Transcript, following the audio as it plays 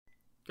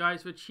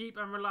Guys, for cheap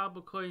and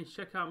reliable coins,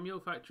 check out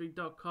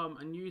mulefactory.com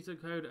and use the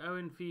code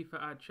OwenFIFA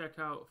at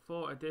checkout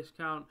for a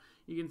discount.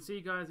 You can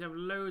see, guys, they have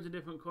loads of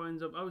different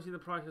coins up. Obviously, the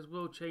prices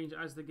will change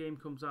as the game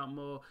comes out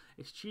more.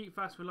 It's cheap,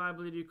 fast,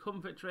 reliable. They do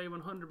comfort trade,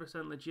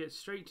 100% legit,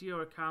 straight to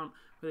your account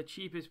for the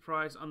cheapest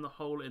price on the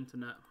whole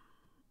internet.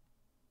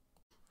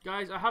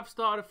 Guys, I have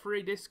started a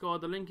free Discord.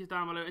 The link is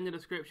down below in the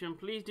description.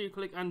 Please do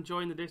click and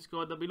join the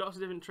Discord. There'll be lots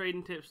of different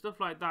trading tips, stuff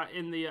like that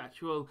in the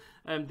actual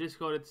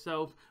Discord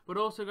itself. But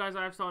also, guys,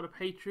 I have started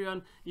a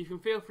Patreon. You can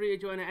feel free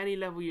to join at any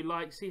level you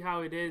like, see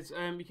how it is.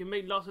 You can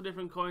make lots of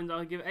different coins.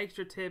 I'll give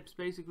extra tips,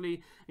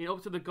 basically,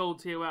 up to the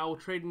gold tier where I will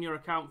trade in your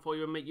account for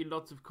you and make you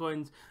lots of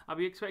coins. I'll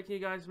be expecting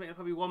you guys to make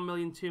probably 1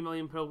 million, 2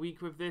 million per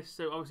week with this.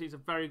 So obviously, it's a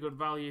very good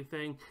value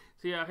thing.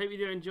 So yeah, I hope you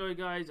do enjoy,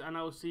 guys, and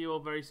I will see you all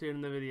very soon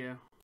in the video.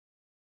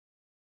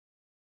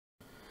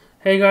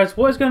 Hey guys,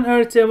 what is going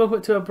on today?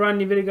 Welcome to a brand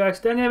new video, guys.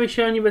 Today I'm going to be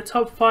showing you the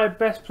top 5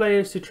 best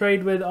players to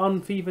trade with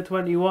on FIFA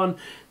 21.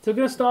 So we're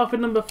going to start off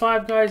with number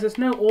 5, guys. There's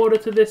no order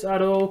to this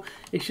at all.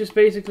 It's just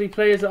basically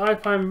players that I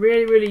find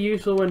really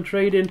useful when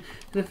trading.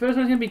 So the first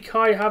one's going to be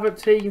Kai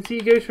Havertz here. You can see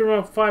he goes for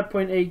around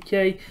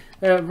 5.8k.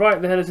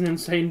 Right there, that's an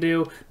insane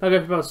deal. I'll go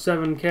for about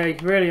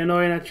 7k. Really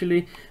annoying,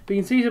 actually. But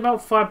you can see he's about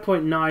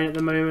 5.9 at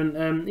the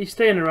moment. He's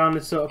staying around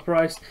this sort of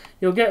price.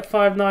 You'll get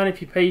 5.9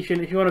 if you're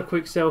patient. If you want a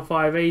quick sell,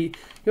 5.8.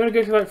 You want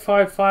to go to like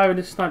 5.5 and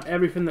just snipe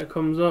everything that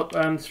comes up.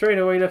 And straight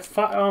away, they're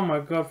oh my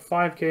god,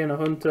 5k and a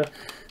hunter.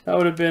 That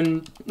would have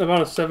been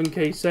about a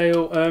 7k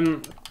sale.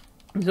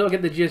 You sort of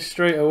get the gist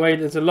straight away.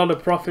 There's a lot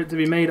of profit to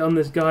be made on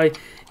this guy.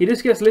 He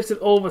just gets listed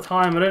all the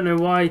time. I don't know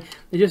why.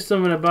 There's just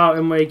something about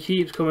him where he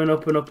keeps coming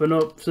up and up and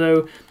up.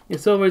 So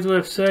it's always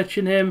worth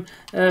searching him.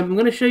 I'm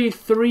going to show you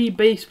 3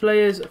 base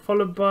players,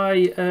 followed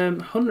by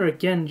Hunter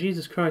again.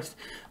 Jesus Christ.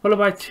 Followed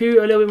by 2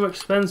 a little bit more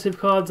expensive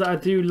cards that I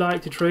do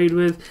like to trade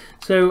with.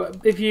 So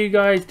if you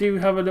guys do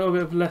have a little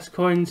bit of less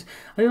coins,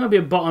 I think there'll be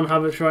a bot on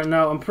Havertz right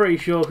now. I'm pretty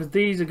sure, because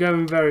these are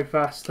going very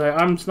fast. So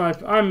I'm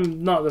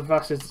not the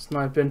fastest at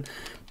sniping,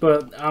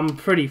 but I'm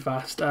pretty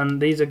fast,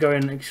 and these are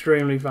going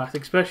extremely fast,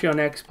 especially on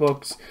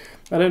Xbox.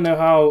 I don't know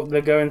how they're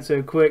going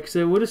so quick,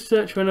 so we'll just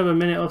search for another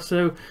minute or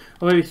so,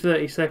 or maybe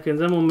 30 seconds,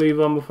 then we'll move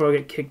on before I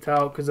get kicked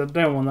out, because I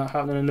don't want that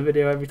happening in the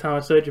video every time I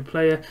search a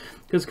player,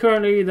 because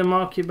currently the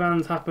market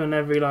bans happen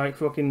every like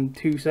fucking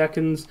 2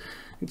 seconds.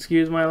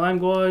 Excuse my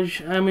language.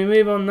 And we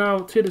move on now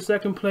to the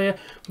second player.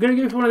 We're going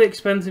to go for one of the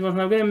expensive ones.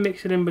 Now I'm going to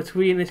mix it in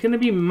between. It's going to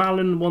be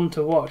Malin, one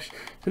to watch.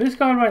 So this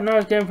guy right now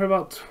is going for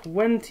about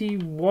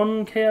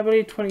 21k, I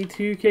believe,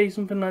 22k,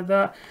 something like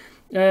that.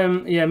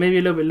 Yeah, maybe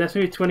a little bit less,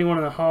 maybe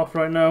 21.5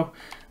 right now.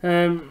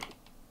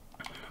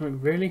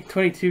 Really?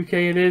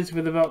 22k it is,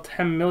 with about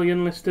 10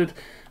 million listed,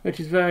 which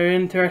is very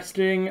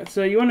interesting.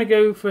 So you want to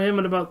go for him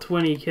at about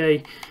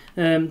 20k.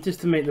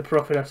 Just to make the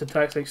profit after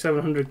tax, like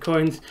 700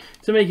 coins,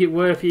 to make it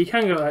worth it. You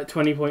can go at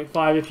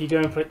 20.5 if you're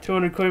going for like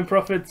 200 coin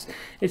profits.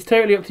 It's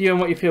totally up to you and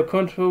what you feel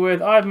comfortable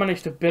with. I've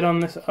managed to bid on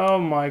this. Oh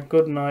my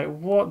good night,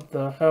 what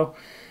the hell.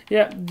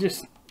 Yeah,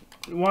 just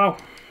wow,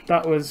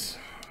 that was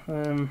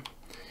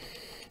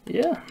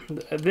yeah,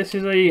 this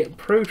is a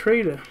pro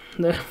trader.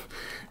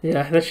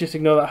 Yeah, let's just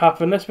ignore that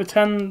happened. Let's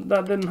pretend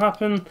that didn't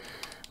happen.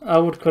 I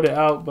would cut it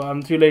out, but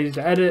I'm too lazy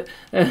to edit.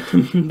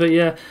 But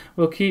yeah,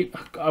 we'll keep...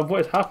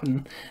 what is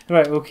happening?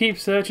 Right, we'll keep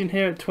searching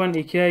here at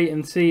 20k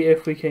and see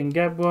if we can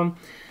get one.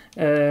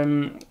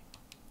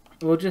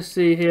 We'll just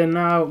see here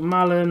now.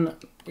 Malin,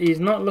 he's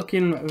not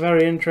looking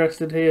very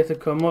interested here to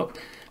come up.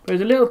 But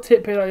there's a little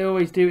tip here that I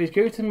always do, is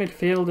go to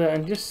midfielder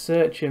and just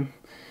search him.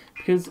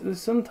 Because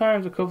there's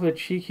sometimes a couple of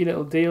cheeky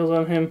little deals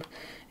on him.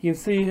 You can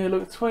see here,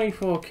 look,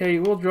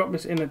 24k. We'll drop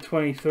this in at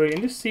 23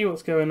 and just see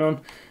what's going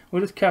on.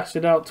 We'll just cast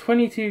it out.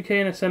 22k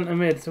in a centre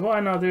mid. So what I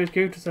now do is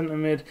go to centre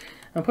mid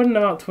and put in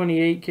about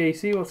 28k.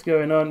 See what's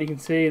going on. You can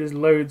see there's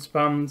loads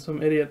spammed.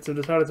 Some idiots have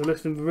decided to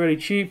list them for really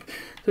cheap.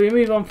 So we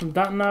move on from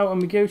that now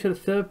and we go to the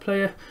third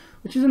player,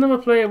 which is another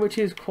player which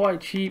is quite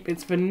cheap.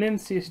 It's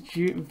Vinicius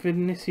Jr.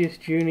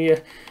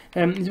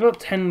 He's about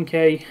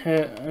 10k.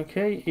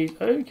 Okay, he's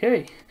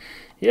okay.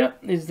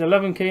 Yep, he's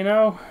 11k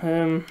now.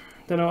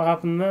 Don't know what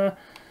happened there.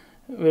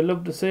 We'd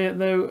love to see it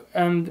though.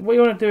 And what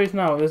you want to do is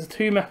now, there's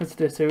 2 methods to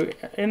this. So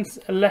in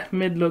left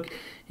mid, look,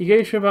 he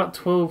goes for about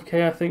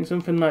 12k, I think,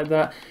 something like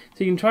that.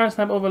 So you can try and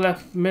snap all the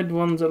left mid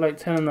ones at like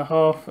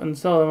 10.5 and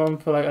sell them on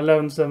for like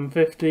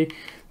 11,750.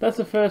 That's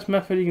the first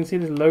method. You can see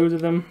there's loads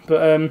of them,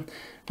 but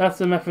that's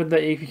the method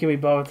that if you can be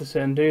bothered to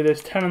sit and do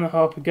this.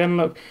 10.5 again,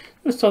 look,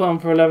 let's sell it on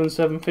for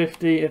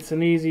 11,750. It's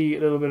an easy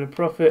little bit of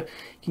profit.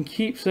 You can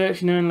keep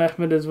searching in left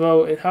mid as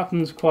well. It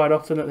happens quite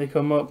often that they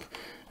come up.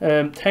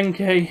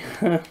 10k.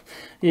 Yeah,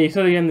 you're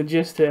sort of getting the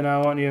gist here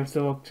now, aren't you, of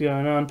what's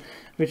going on.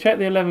 If we check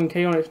the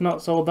 11k on, it's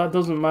not sold. That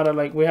doesn't matter.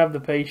 Like, we have the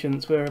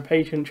patience. We're a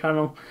patient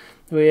channel.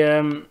 We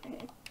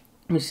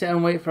sit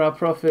and wait for our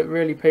profit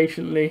really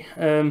patiently.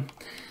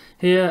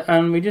 here,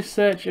 and we just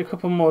search a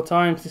couple more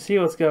times to see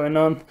what's going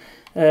on.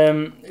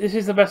 This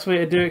is the best way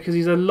to do it because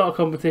there's a lot of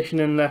competition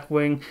in left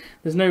wing.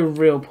 There's no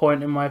real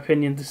point, in my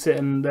opinion, to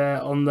sitting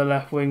there on the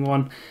left wing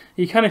one.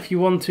 You can if you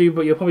want to,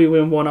 but you'll probably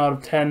win 1 out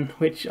of 10,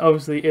 which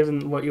obviously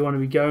isn't what you want to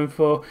be going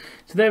for.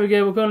 So there we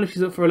go. We're going to lift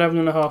these up for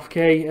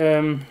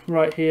 11.5k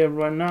right here,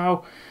 right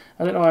now.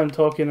 I don't know why I'm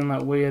talking in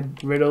that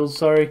weird riddles,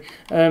 sorry.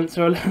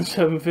 So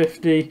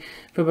 11,750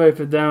 for both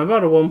of them.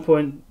 About a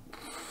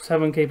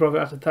 1.7k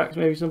profit after tax,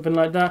 maybe something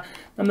like that.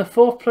 And the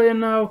fourth player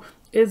now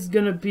is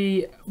going to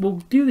be, we'll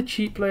do the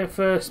cheap player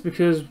first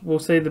because we'll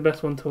save the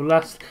best one till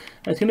last.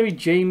 And it's going to be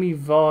Jamie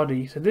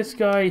Vardy. So this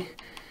guy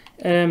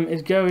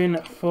is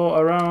going for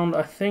around,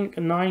 I think,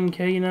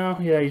 9k now.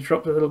 Yeah, he's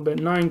dropped a little bit,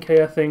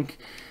 9k I think,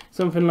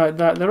 something like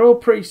that. They're all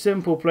pretty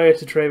simple players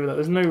to trade with.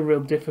 There's no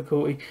real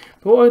difficulty.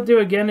 But what I'll do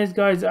again is,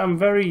 guys, I'm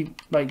very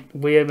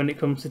weird when it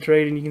comes to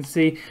trading. You can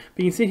see,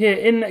 but you can see here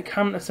in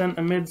cam to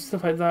centre mid,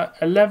 stuff like that.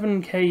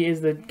 11k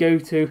is the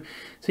go-to.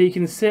 So you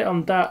can sit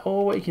on that,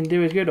 or what you can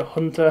do is go to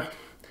Hunter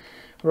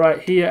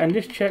right here and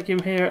just check him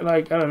here at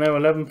I don't know,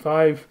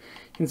 11.5. You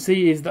can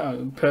see is that,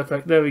 oh,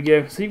 perfect. There we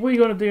go. So what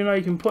you're going to do now,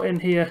 you can put in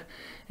here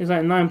is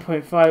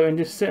 9.5 and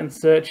just sit and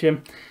search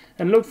him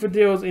and look for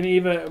deals in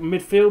either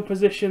midfield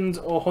positions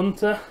or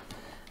Hunter,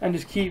 and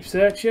just keep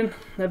searching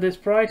at this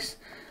price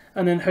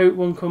and then hope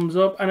one comes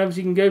up. And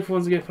obviously you can go for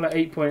ones that go for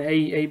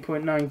 8.8,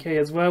 8.9k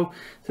as well.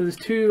 So there's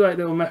two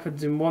little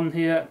methods in one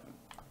here.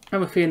 I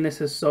have a feeling this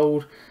has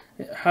sold.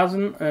 It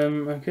hasn't.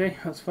 Okay,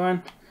 that's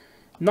fine.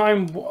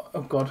 9.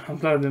 Oh god, I'm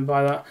glad I didn't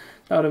buy that.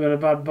 That would have been a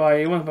bad buy.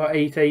 He went about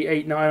 8, 8,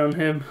 8, 9 on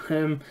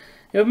him.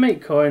 He'll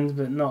make coins,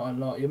 but not a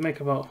lot. You'll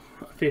make about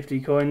 50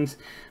 coins,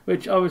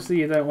 which obviously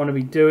you don't want to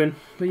be doing.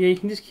 But yeah, you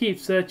can just keep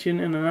searching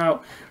in and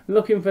out,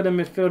 looking for the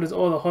midfielders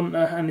or the Hunter,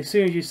 and as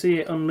soon as you see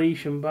it,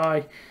 unleash and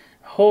buy.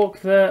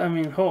 Hawk there. I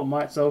mean, Hawk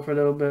might sell for a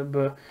little bit,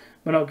 but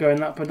we're not going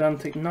that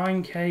pedantic.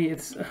 9k.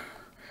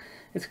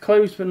 It's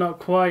close, but not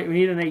quite. We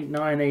need an 8,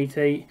 9, 8,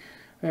 8.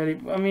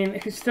 Really, I mean,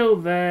 if it's still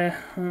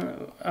there,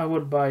 I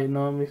would buy it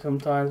normally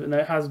sometimes, but no,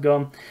 it has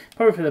gone.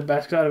 Probably for the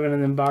best, because that would have been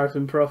an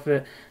embarrassing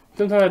profit.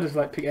 Sometimes I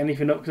just pick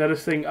anything up because I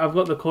just think I've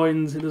got the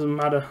coins, it doesn't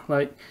matter.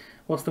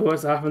 What's the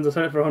worst that happens? I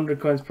sell it for 100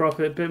 coins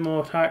profit, a bit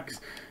more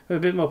tax, a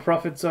bit more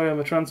profit. Sorry, I'm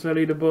a transfer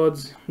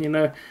leaderboards, you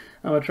know,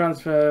 I'm a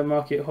transfer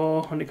market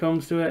whore when it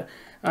comes to it.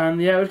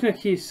 And yeah, we're just going to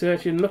keep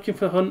searching, looking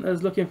for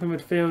Hunters, looking for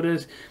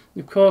midfielders.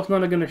 Of course,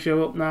 none are going to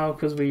show up now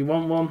because we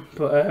want one,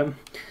 but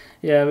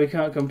yeah, we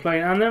can't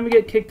complain. And then we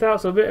get kicked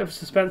out, so a bit of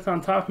suspense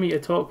on time for me to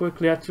talk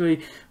quickly,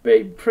 actually.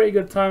 Pretty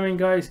good timing,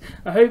 guys.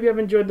 I hope you have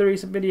enjoyed the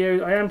recent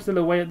videos. I am still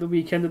away at the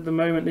weekend at the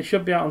moment. It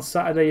should be out on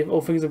Saturday if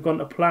all things have gone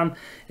to plan.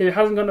 If it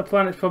hasn't gone to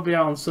plan, it's probably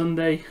out on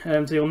Sunday,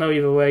 so you'll know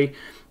either way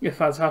if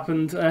that's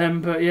happened.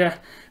 But yeah,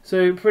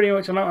 so pretty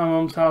much I'm at my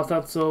mum's house,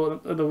 that's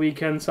all, at the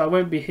weekend, so I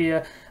won't be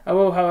here. I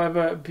will,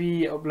 however,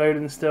 be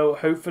uploading still,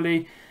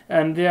 hopefully.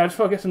 And yeah, I just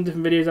want to get some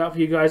different videos out for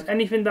you guys.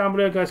 Anything down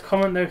below, guys,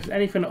 comment there if there's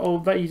anything at all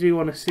that you do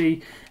want to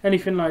see,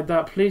 anything like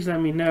that, please let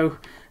me know.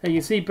 And you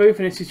can see both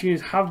Vinicius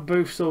Juniors have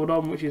both sold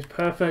on, which is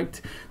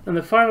perfect. And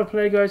the final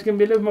player, guys, is going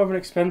to be a little more of an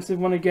expensive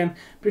one again,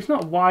 but it's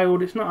not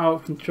wild, it's not out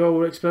of control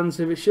or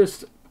expensive, it's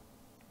just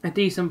a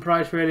decent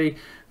price really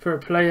for a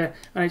player,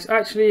 and it's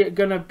actually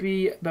going to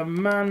be the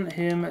man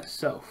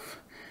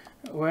himself.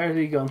 Where has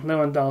he gone?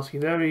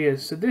 Lewandowski, there he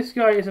is. So this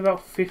guy is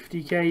about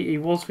 50k, he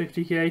was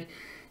 50k.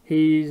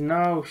 He's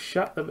now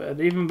shut the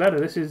bed. Even better,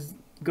 this is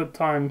good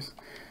times.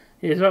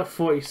 He's about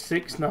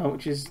 46 now,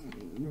 which is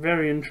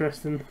very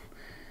interesting.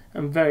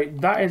 And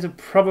that is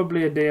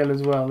probably a deal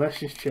as well. Let's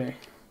just check.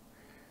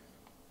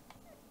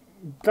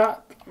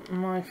 That,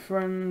 my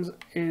friends,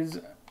 is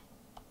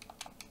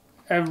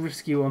a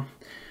risky one.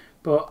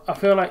 But I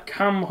feel like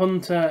Cam,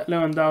 Hunter,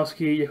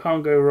 Lewandowski, you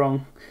can't go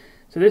wrong.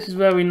 So this is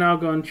where we now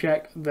go and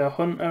check the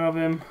Hunter of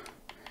him.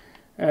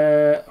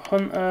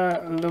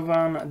 Hunter,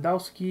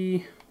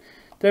 Lewandowski.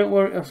 Don't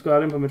worry, oh, I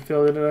didn't put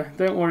midfielder, did I?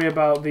 Don't worry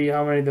about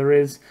how many there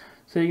is.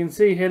 So you can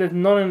see here, there's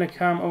none in the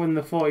cam other than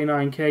the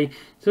 49k.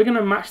 So we're going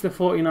to match the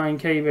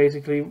 49k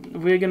basically.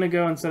 We're going to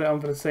go and set it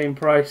on for the same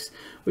price,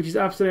 which is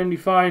absolutely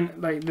fine.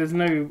 There's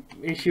no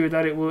issue with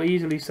that. It will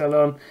easily sell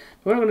on. But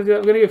we're not going to do that.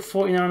 We're going to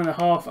go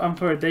 49.5 and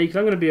for a day because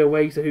I'm going to be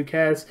away, so who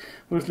cares?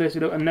 We'll just list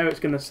it up and know it's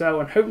going to sell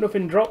and hope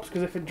nothing drops,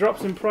 because if it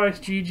drops in price,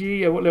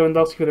 GG, I want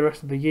Lewandowski for the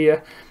rest of the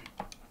year.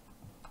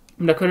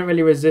 And I couldn't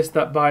really resist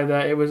that buy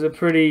there. It was a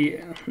pretty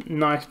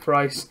nice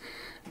price,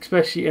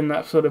 especially in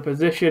that sort of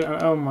position.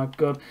 And oh my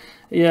god,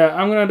 yeah,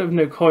 I'm gonna end up with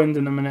no coins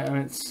in a minute, and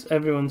it's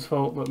everyone's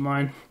fault but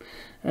mine.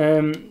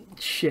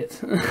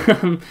 Shit.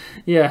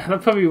 Yeah,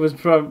 that probably was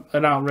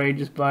an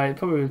outrageous buy. It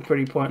probably was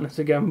pretty pointless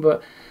again,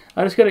 but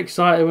I just get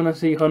excited when I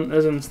see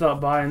Hunters and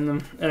start buying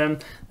them.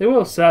 They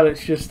will sell.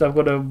 It's just I've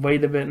got to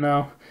wait a bit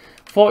now.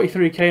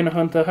 43k in a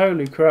Hunter.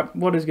 Holy crap!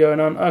 What is going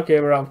on? Okay,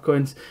 we're out of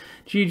coins.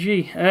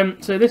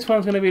 GG. So this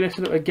one's going to be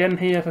listed up again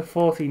here for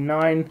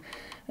 49.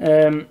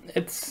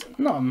 It's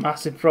not a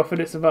massive profit,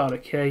 it's about a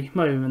K,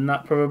 not even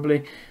that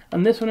probably.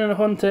 And this one in a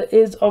Hunter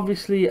is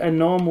obviously a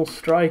normal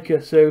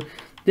striker, so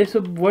this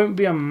won't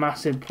be a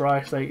massive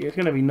price. Like, it's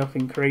going to be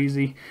nothing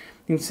crazy.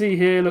 You can see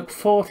here, look,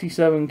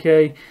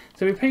 47k.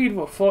 So we paid,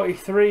 what,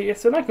 43?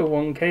 It's like a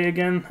 1k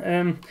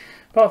again.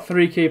 About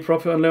 3k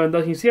profit on Lewandowski.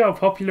 You can see how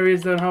popular he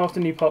is though and how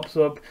often he pops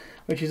up,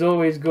 which is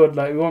always good.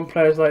 Like, we want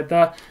players like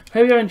that.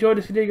 Hope you enjoyed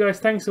this video, guys.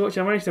 Thanks for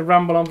watching. I managed to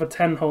ramble on for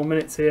 10 whole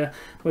minutes here,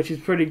 which is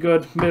pretty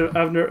good.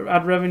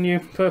 Ad revenue,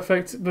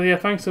 perfect. But yeah,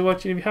 thanks for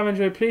watching. If you have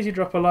enjoyed, please do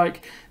drop a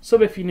like,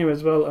 sub if you're new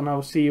as well, and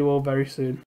I'll see you all very soon.